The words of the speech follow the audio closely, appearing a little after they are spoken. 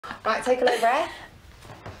Right, take a low breath.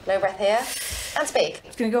 Low breath here. And speak.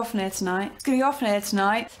 It's gonna go off in here tonight. It's gonna go off in here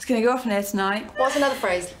tonight. It's gonna go off in here tonight. What's another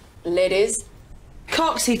phrase? Ladies.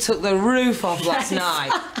 Coxy took the roof off last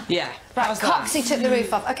night. Yeah. Right, Coxy took the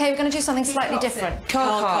roof off. OK, we're going to do something slightly different.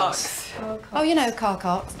 Carl Cox. Oh, you know Carl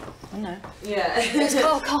Cox. I know. Yeah. Who's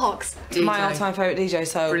Carl Cox? My all-time favourite DJ,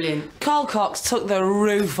 so... Brilliant. Carl Cox took the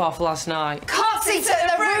roof off last night. Coxy took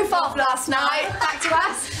the roof off last night. Back to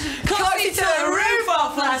us. Coxy took the roof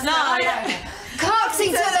off last night.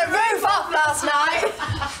 Coxy took the roof off last night.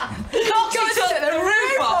 Coxy took the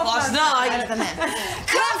roof off last night.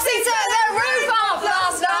 Coxy took the roof off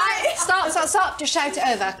last night. Stop. Just shout it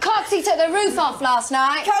over. Coxy took the roof off last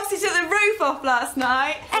night. Coxy took the roof off last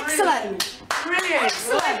night. Excellent. Brilliant.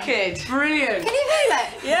 Wicked. Brilliant. Can you feel it?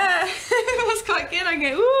 Yeah. It was quite good. I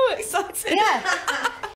go, ooh, excited. Yeah.